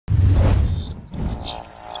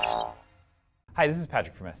Hi, this is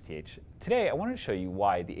Patrick from STH. Today I wanted to show you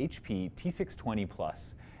why the HP T620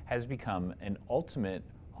 Plus has become an ultimate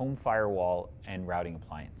home firewall and routing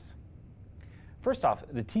appliance. First off,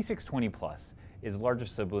 the T620 Plus is the larger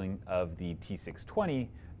sibling of the T620,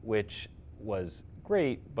 which was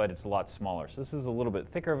great, but it's a lot smaller. So this is a little bit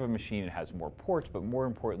thicker of a machine. It has more ports, but more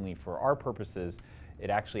importantly for our purposes, it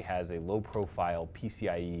actually has a low-profile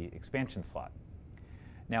PCIe expansion slot.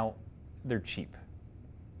 Now, they're cheap.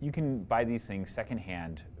 You can buy these things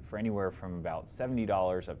secondhand for anywhere from about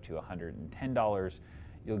 $70 up to $110.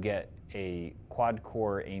 You'll get a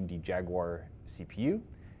quad-core AMD Jaguar CPU.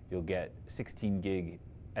 You'll get 16 gig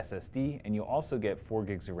SSD, and you'll also get 4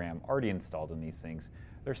 gigs of RAM already installed in these things.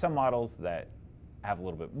 There are some models that have a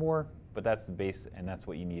little bit more, but that's the base, and that's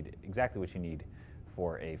what you need, exactly what you need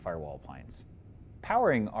for a firewall appliance.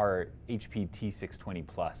 Powering our HP T620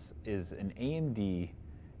 Plus is an AMD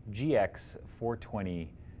GX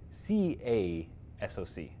 420 CA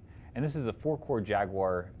SoC. And this is a 4-core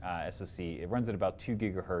Jaguar SoC. It runs at about 2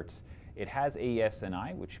 gigahertz. It has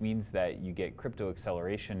AES-NI, which means that you get crypto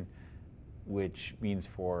acceleration, which means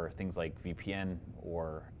for things like VPN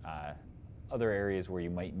or other areas where you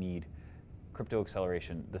might need crypto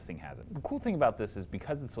acceleration, this thing has it. The cool thing about this is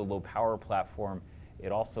because it's a low power platform,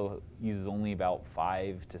 it also uses only about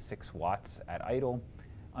 5 to 6 watts at idle.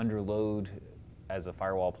 Under load, as a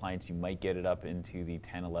firewall appliance, you might get it up into the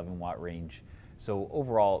 10, 11 watt range. So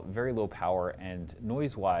overall, very low power, and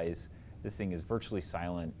noise-wise, this thing is virtually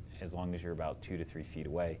silent as long as you're about 2 to 3 feet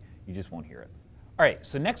away. You just won't hear it. All right,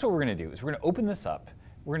 so next what we're gonna do is we're gonna open this up,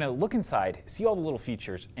 we're gonna look inside, see all the little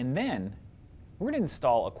features, and then we're gonna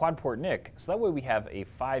install a quad-port NIC, so that way we have a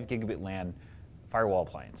 5 gigabit LAN firewall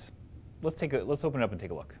appliance. Let's open it up and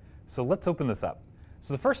take a look. So let's open this up.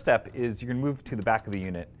 So the first step is you're gonna move to the back of the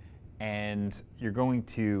unit, and you're going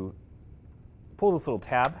to pull this little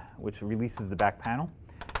tab, which releases the back panel.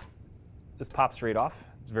 This pops right off.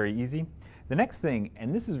 It's very easy. The next thing,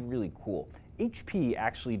 and this is really cool, HP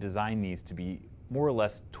actually designed these to be more or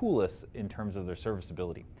less toolless in terms of their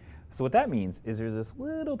serviceability. So what that means is there's this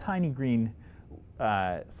little tiny green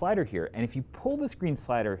slider here, and if you pull this green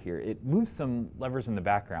slider here, it moves some levers in the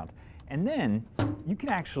background, and then you can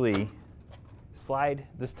actually slide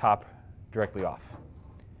this top directly off.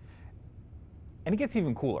 And it gets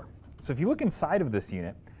even cooler. So if you look inside of this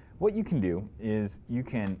unit, what you can do is you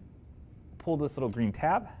can pull this little green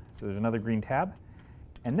tab. So there's another green tab.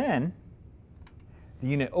 And then the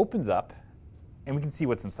unit opens up and we can see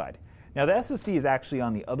what's inside. Now the SoC is actually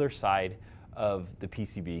on the other side of the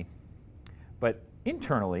PCB, but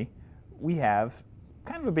internally we have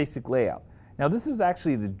kind of a basic layout. Now this is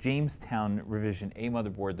actually the Jamestown Revision A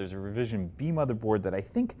motherboard. There's a Revision B motherboard that I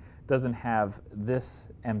think doesn't have this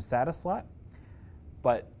mSATA slot,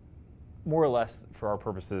 but more or less for our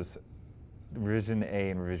purposes, Revision A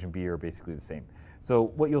and Revision B are basically the same. So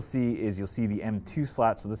what you'll see is you'll see the M2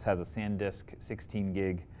 slot, so this has a SanDisk 16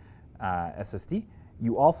 gig SSD.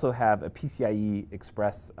 You also have a PCIe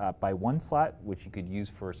Express by 1 slot, which you could use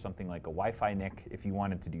for something like a Wi-Fi NIC if you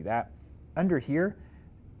wanted to do that. Under here,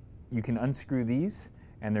 you can unscrew these,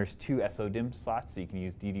 and there's 2 SODIMM slots, so you can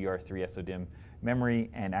use DDR3 SODIMM memory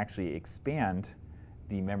and actually expand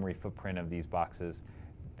the memory footprint of these boxes.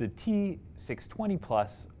 The T620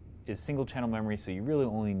 Plus is single channel memory, so you really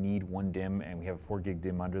only need 1 DIMM, and we have a 4 gig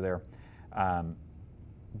DIMM under there. But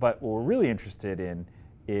what we're really interested in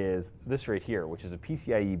is this right here, which is a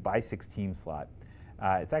PCIe by 16 slot.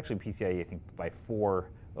 It's actually PCIe, I think, by 4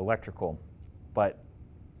 electrical, but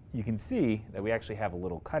you can see that we actually have a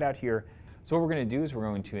little cutout here. So what we're going to do is we're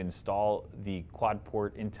going to install the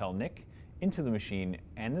quad-port Intel NIC into the machine,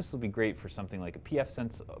 and this will be great for something like a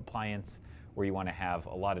pfSense appliance where you want to have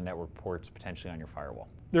a lot of network ports potentially on your firewall.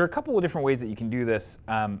 There are a couple of different ways that you can do this,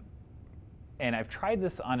 and I've tried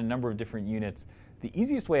this on a number of different units. The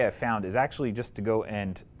easiest way I've found is actually just to go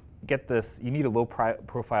and get this. You need a low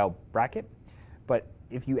profile bracket, but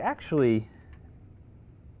if you actually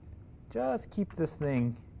just keep this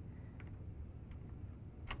thing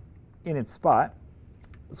in its spot,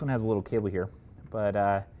 this one has a little cable here,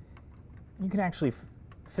 but you can actually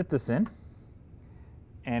fit this in,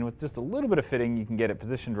 and with just a little bit of fitting you can get it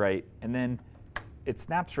positioned right, and then it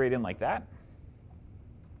snaps right in like that.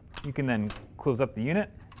 You can then close up the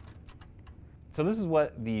unit. So this is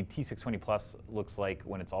what the T620 Plus looks like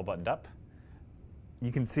when it's all buttoned up.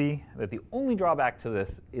 You can see that the only drawback to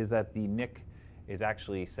this is that the NIC is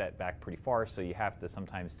actually set back pretty far, so you have to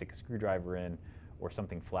sometimes stick a screwdriver in or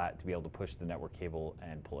something flat to be able to push the network cable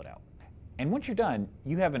and pull it out. And once you're done,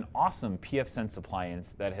 you have an awesome pfSense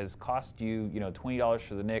appliance that has cost you, $20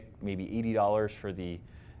 for the NIC, maybe $80 for the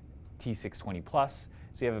T620 Plus.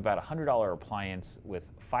 So you have about a $100 appliance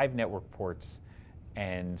with 5 network ports,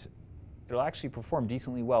 and it'll actually perform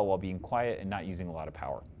decently well while being quiet and not using a lot of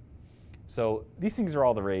power. So these things are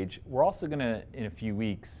all the rage. We're also going to, in a few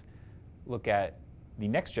weeks, look at the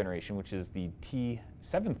next generation, which is the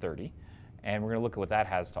T730, and we're going to look at what that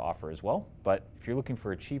has to offer as well. But if you're looking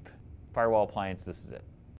for a cheap firewall appliance, this is it.